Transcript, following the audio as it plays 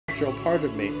natural part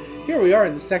of me. Here we are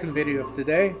in the second video of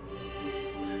today.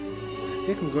 I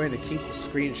think I'm going to keep the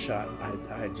screenshot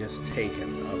I had just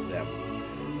taken of them.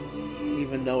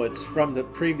 Even though it's from the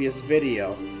previous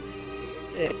video.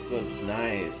 It was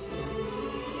nice.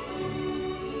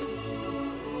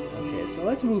 Okay, so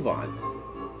let's move on.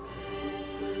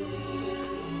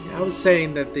 I was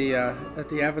saying that the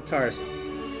avatars,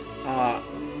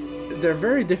 they're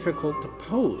very difficult to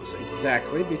pose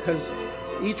exactly because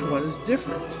each one is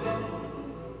different,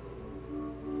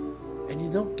 and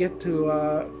you don't get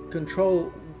to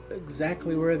control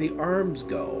exactly where the arms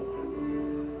go.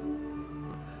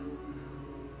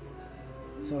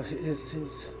 So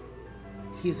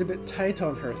he's a bit tight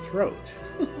on her throat.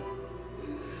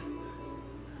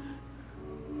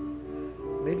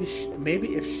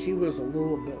 Maybe if she was a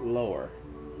little bit lower,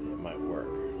 it might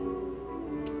work.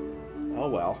 Oh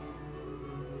well.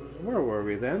 Where were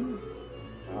we then?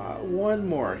 One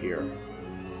more here.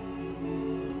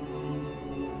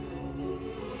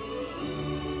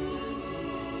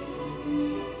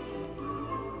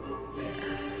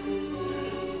 There.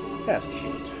 That's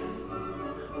cute.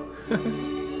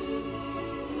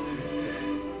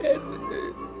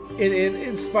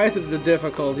 In spite of the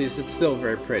difficulties, it's still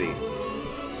very pretty.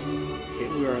 Okay,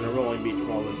 we are in a rolling beach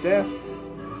wall of death,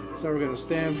 so we're going to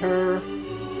stand her,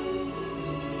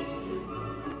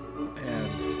 and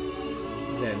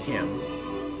then him.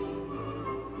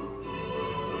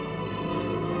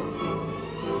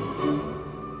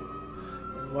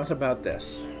 What about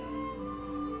this?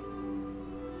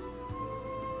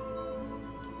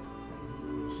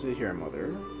 Sit here,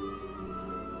 mother.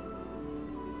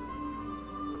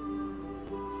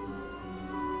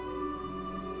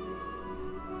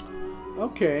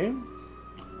 Okay,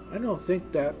 I don't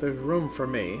think that there's room for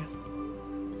me.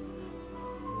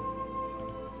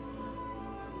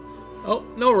 Oh,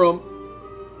 no room.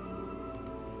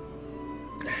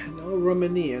 No room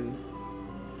in the inn.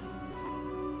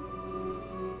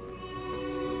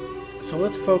 So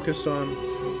let's focus on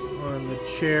the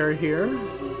chair here.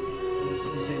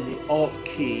 Using the Alt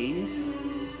key.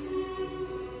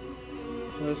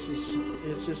 So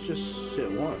it's just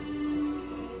sit one.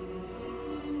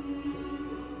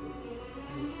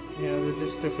 Yeah, they're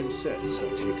just different sets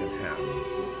that you can have.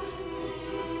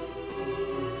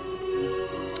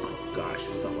 Oh gosh,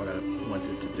 it's not what I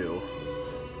wanted to do.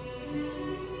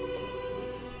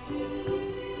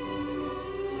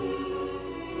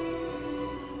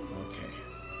 Okay.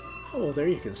 Oh, there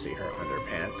you can see her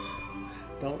underpants.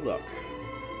 Don't look.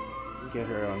 Get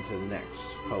her onto the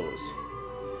next pose.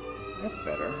 That's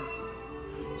better.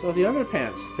 So the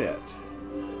underpants fit,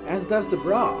 as does the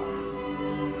bra.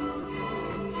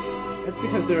 That's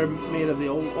because they're made of the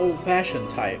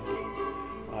old-fashioned type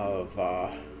of,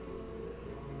 I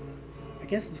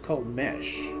guess it's called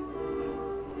mesh.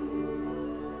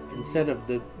 Instead of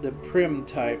the prim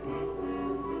type,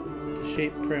 the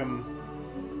shape prim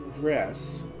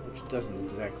dress, which doesn't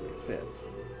exactly fit.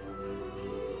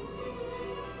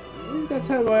 At least that's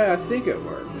how I think it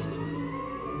works.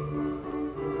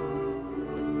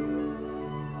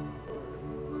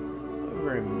 A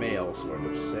very male sort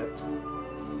of sit.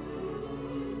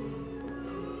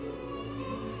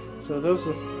 So those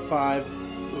are 5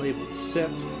 labeled sit,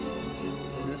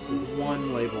 and this is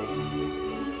 1 labeled.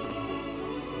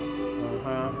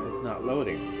 It's not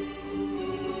loading.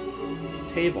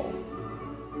 Table.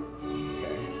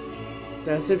 Okay. It's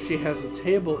as if she has a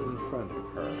table in front of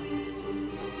her.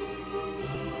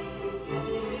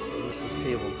 And this is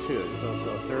table 2. There's also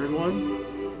a 3rd one.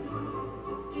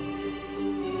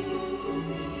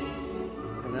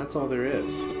 And that's all there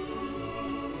is.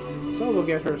 So we'll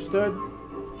get her stood.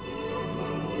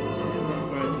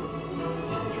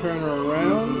 Turn her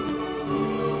around,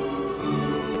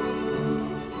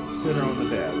 sit her on the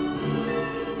bed.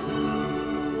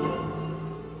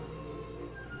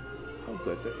 Oh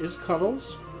good, there is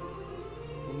cuddles.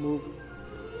 We'll move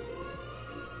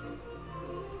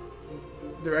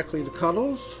directly to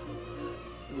cuddles.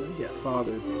 And then get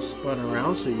Father spun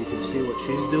around so you can see what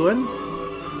she's doing.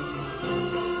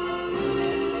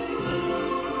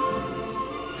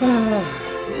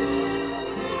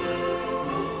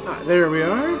 There we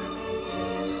are.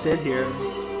 Sit here.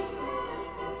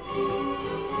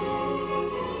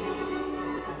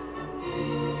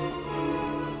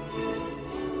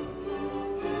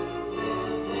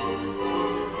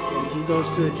 And he goes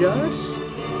to adjust.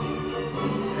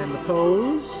 And the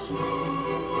pose.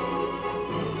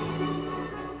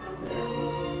 There.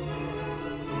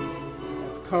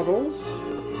 That's cuddles.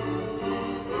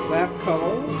 Lap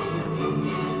cuddle.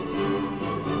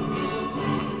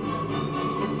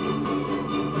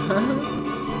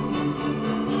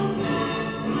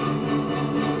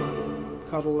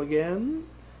 Cuddle again.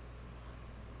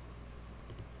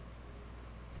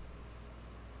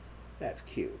 That's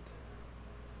cute.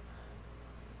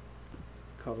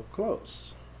 Cuddle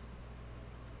close.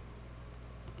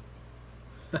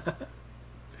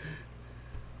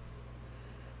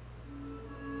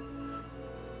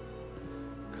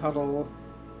 Cuddle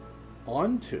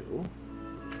onto.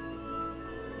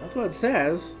 That's what it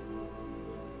says.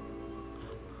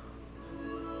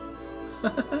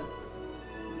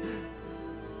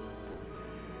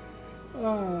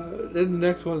 Then the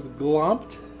next one's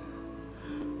glomped.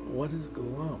 What is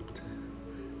glomped?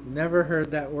 Never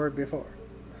heard that word before.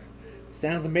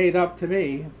 Sounds made up to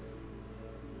me.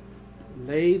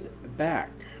 Laid back.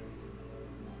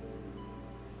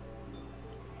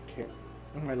 Okay.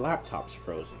 And my laptop's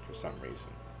frozen for some reason.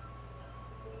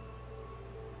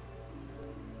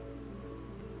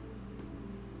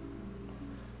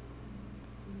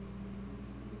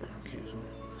 Okay, so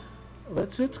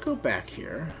let's go back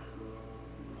here.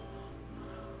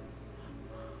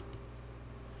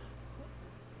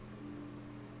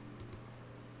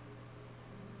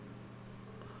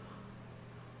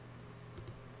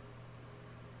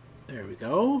 There we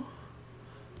go.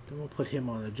 Then we'll put him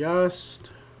on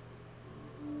adjust.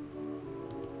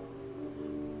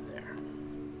 There.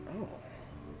 Oh.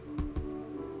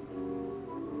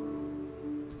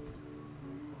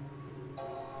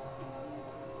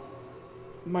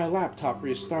 My laptop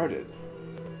restarted.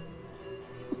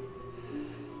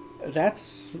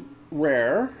 That's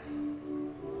rare.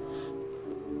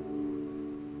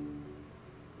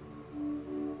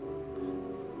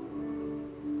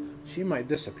 She might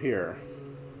disappear.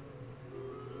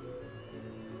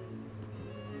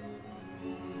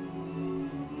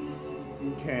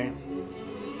 Okay.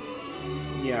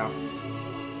 Yeah.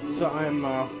 So I'm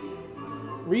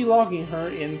relogging her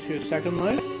into Second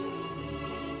Life.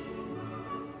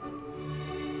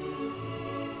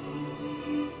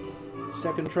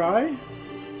 Second try.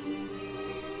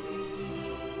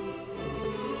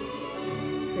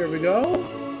 Here we go.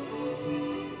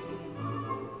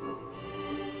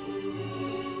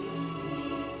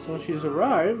 So she's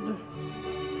arrived.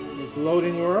 It's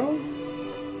loading world.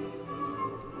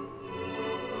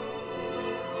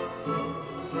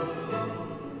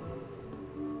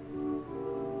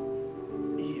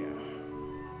 Yeah.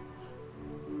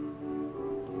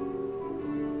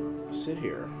 Sit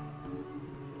here.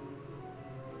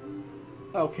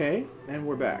 Okay, and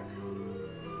we're back.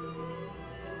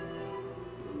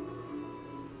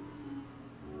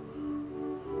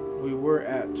 We were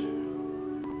at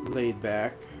laid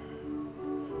back.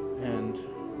 And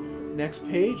next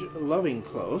page, loving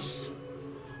close.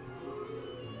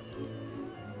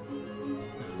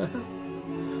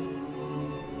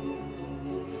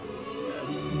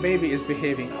 Baby is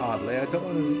behaving oddly. I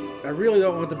really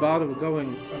don't want to bother with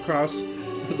going across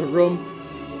the room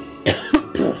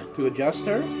to adjust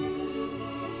her.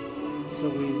 So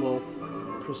we will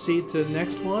proceed to the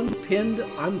next one, pinned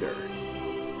under.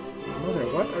 Mother,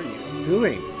 what are you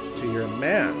doing to your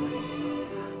man?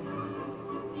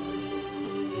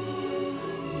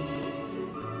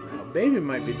 Baby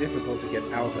might be difficult to get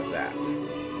out of that.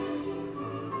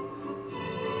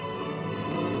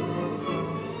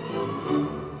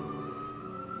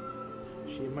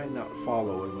 She might not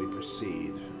follow when we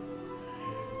proceed.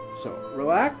 So,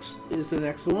 relax is the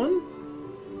next one.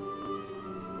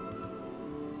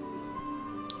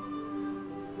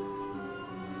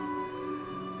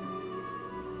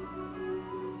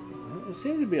 Well, there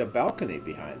seems to be a balcony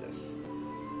behind us.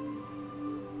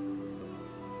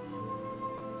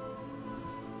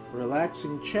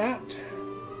 Relaxing chat.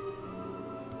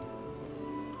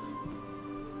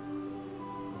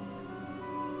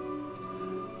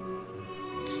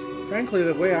 Frankly,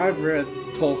 the way I've read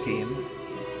Tolkien,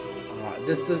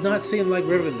 this does not seem like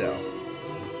Rivendell.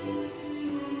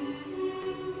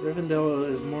 Rivendell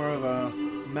is more of a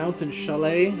mountain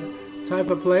chalet type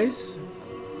of place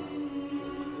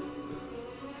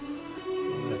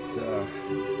with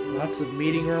lots of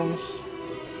meeting rooms.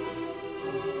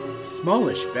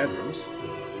 Smallish bedrooms.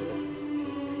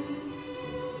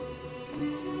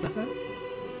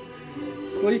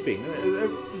 Sleeping.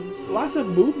 Lots of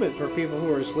movement for people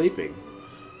who are sleeping.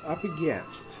 Up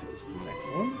against is the next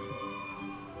one.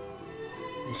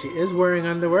 And she is wearing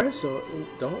underwear, so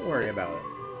don't worry about it.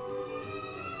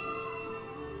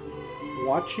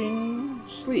 Watching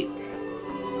sleep.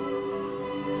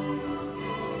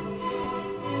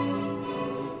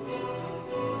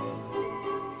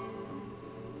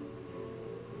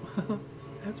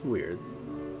 That's weird.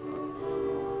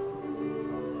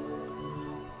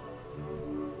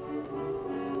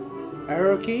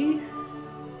 Arrow key.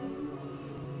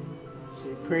 Let's see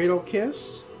cradle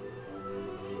kiss.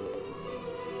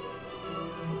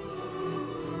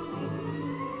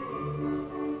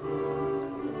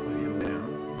 Put him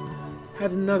down.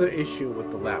 Had another issue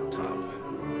with the laptop.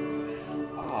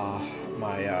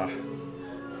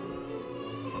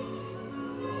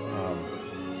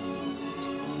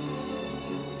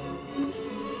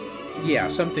 Yeah,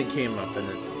 something came up and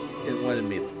it wanted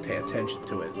me to pay attention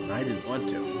to it, and I didn't want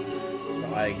to, so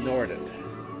I ignored it.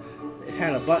 It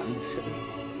had a button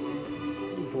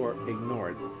for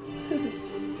ignored.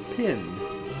 Pinned.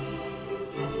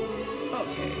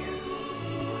 Okay.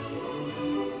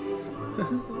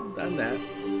 Done that.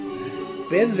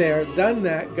 Been there, done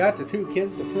that, got the 2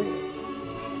 kids to prove it.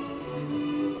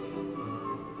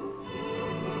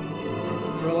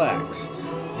 Relaxed.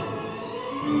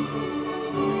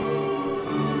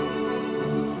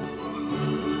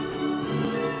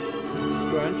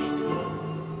 Scrunched.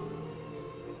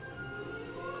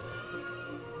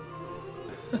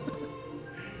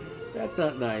 That's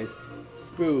not nice.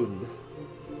 Spooned.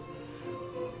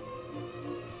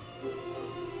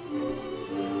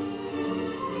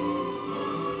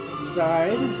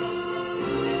 Side.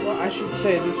 Well, I should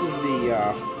say this is the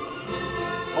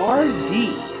RD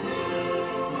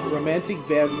Romantic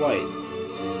Bad White.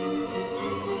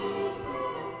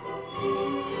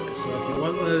 So if you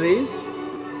want one of these,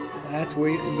 that's where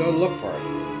you can go look for it.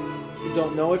 You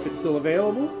don't know if it's still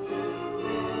available,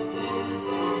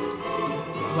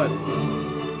 but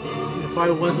if I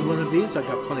wanted one of these, I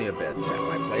got plenty of beds at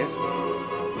my place.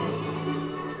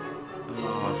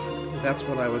 That's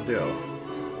what I would do.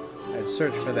 I'd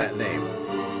search for that name.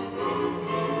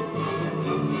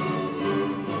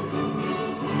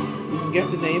 You can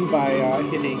get the name by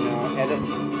hitting edit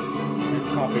and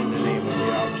copying the name of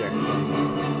the object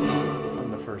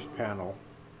from the first panel.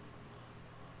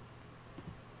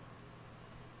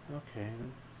 Okay,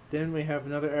 then we have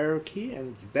another arrow key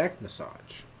and it's back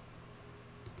massage.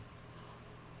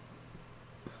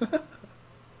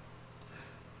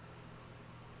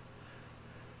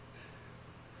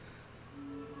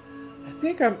 I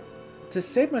think to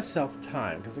save myself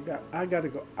time, because I got to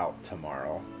go out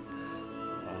tomorrow.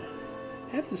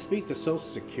 I have to speak to Social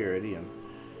Security and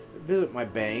visit my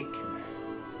bank.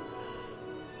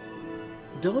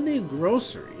 Don't need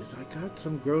groceries. I got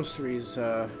some groceries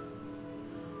on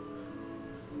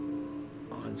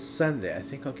Sunday. I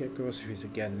think I'll get groceries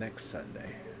again next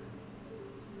Sunday.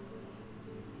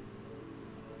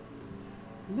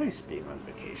 Nice being on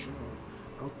vacation.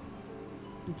 I'll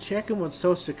check in with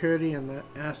Social Security and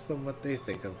ask them what they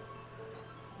think of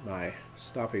my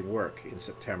stopping work in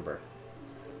September.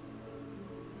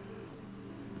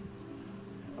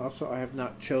 Also, I have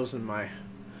not chosen my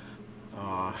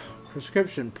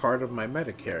prescription part of my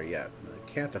Medicare yet. I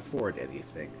can't afford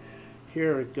anything.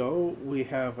 Here we go. We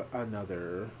have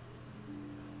another.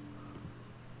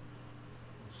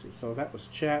 Let's see. So that was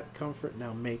chat, comfort,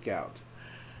 now make out.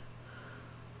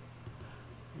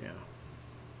 Yeah.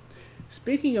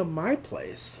 Speaking of my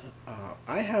place,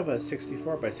 I have a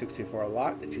 64 by 64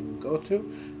 lot that you can go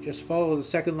to. Just follow the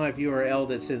Second Life URL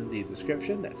that's in the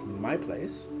description. That's my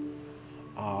place.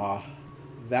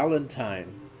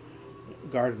 Valentine,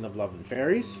 Garden of Love and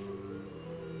Fairies.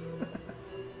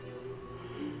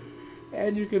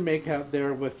 And you can make out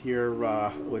there with your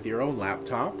own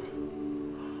laptop,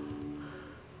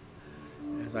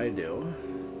 as I do.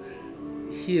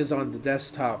 He is on the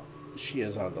desktop, she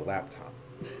is on the laptop.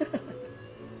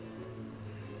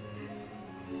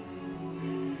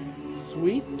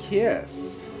 Sweet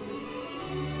kiss.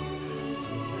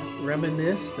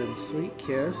 Reminisce and sweet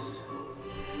kiss.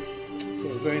 So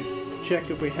we're going to check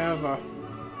if we have a...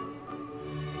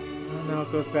 Oh, no,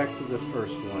 it goes back to the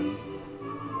first one.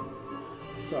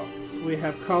 So, we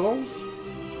have Cuddles.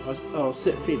 Oh,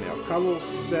 sit female. Cuddles,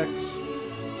 sex,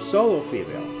 solo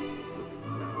female.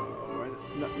 No, we're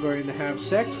not going to have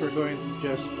sex. We're going to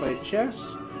just play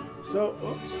chess. So,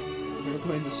 oops. We're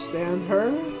going to stand her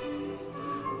and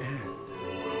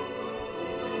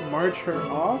march her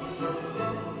off.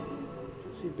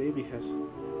 So, see, baby has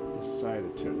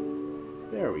decided to.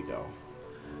 There we go.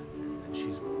 And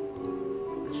she's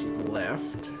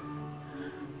left.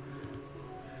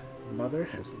 Mother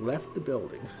has left the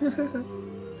building. And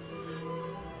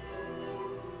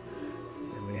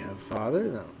we have father.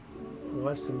 Now,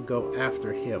 watch them go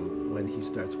after him when he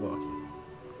starts walking.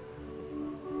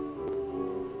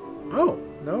 Oh,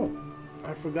 no.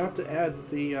 I forgot to add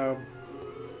the,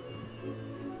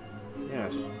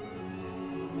 yes.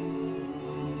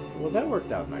 Well, that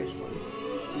worked out nicely.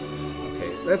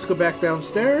 Okay, let's go back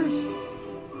downstairs.